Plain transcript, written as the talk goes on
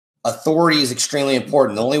Authority is extremely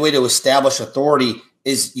important. The only way to establish authority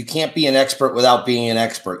is you can't be an expert without being an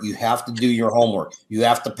expert. You have to do your homework. You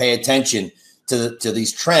have to pay attention to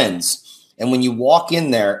these trends. And when you walk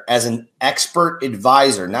in there as an expert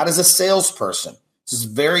advisor, not as a salesperson, this is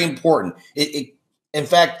very important. In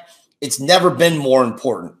fact, it's never been more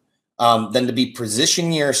important than to be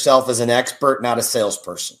positioning yourself as an expert, not a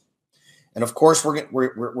salesperson. And of course,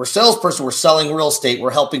 we're salesperson. We're selling real estate.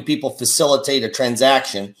 We're helping people facilitate a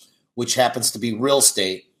transaction, which happens to be real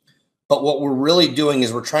estate. But what we're really doing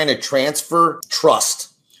is we're trying to transfer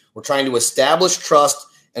trust. We're trying to establish trust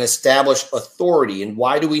and establish authority. And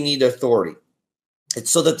why do we need authority?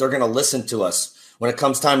 It's so that they're going to listen to us when it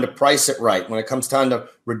comes time to price it right, when it comes time to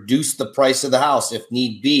reduce the price of the house, if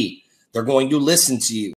need be. They're going to listen to you.